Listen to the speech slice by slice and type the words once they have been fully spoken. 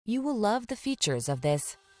You will love the features of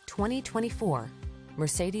this 2024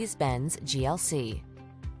 Mercedes-Benz GLC.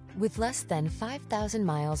 With less than 5,000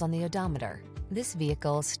 miles on the odometer, this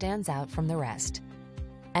vehicle stands out from the rest.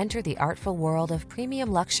 Enter the artful world of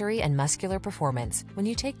premium luxury and muscular performance when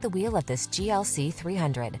you take the wheel of this GLC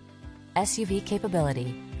 300. SUV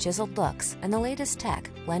capability, chiseled looks, and the latest tech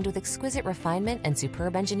blend with exquisite refinement and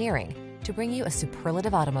superb engineering to bring you a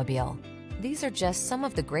superlative automobile. These are just some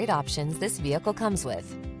of the great options this vehicle comes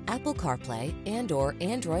with: Apple Carplay and/or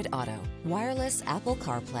Android Auto, wireless Apple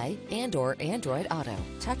Carplay and/or Android Auto,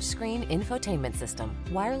 touchscreen infotainment system,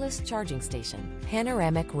 wireless charging station,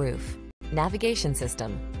 panoramic roof, navigation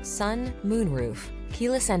system, sun, moonroof,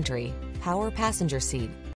 keyless entry, power passenger seat,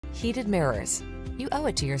 heated mirrors. You owe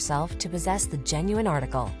it to yourself to possess the genuine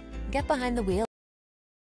article. Get behind the wheel